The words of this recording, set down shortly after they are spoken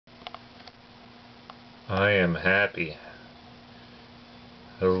I am happy.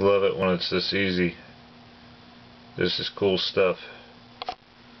 I love it when it's this easy. This is cool stuff.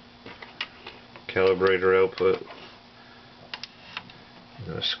 Calibrator output.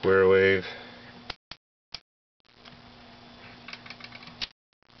 A square wave.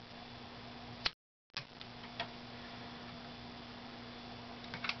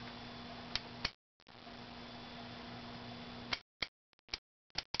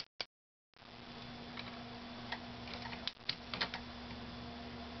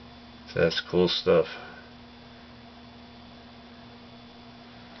 That's cool stuff.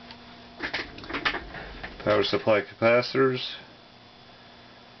 Power supply capacitors.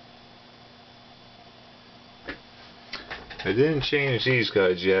 I didn't change these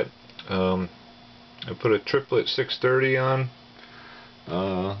guys yet. I put a triplet 630 on.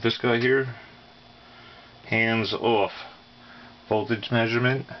 This guy here, hands off voltage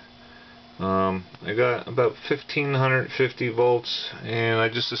measurement. I got about 1550 volts, and I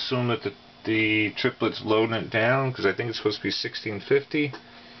just assume that the triplet's loading it down because I think it's supposed to be 1650.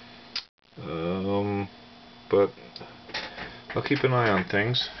 But I'll keep an eye on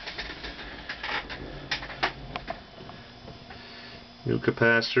things. New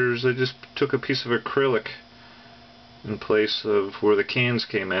capacitors. I just took a piece of acrylic in place of where the cans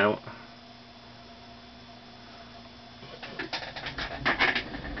came out.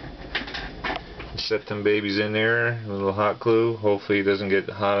 Set them babies in there, a little hot glue. Hopefully it doesn't get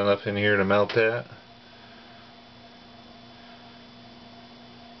hot enough in here to melt that.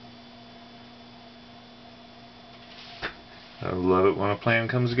 I love it when a plan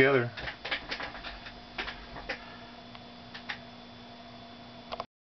comes together.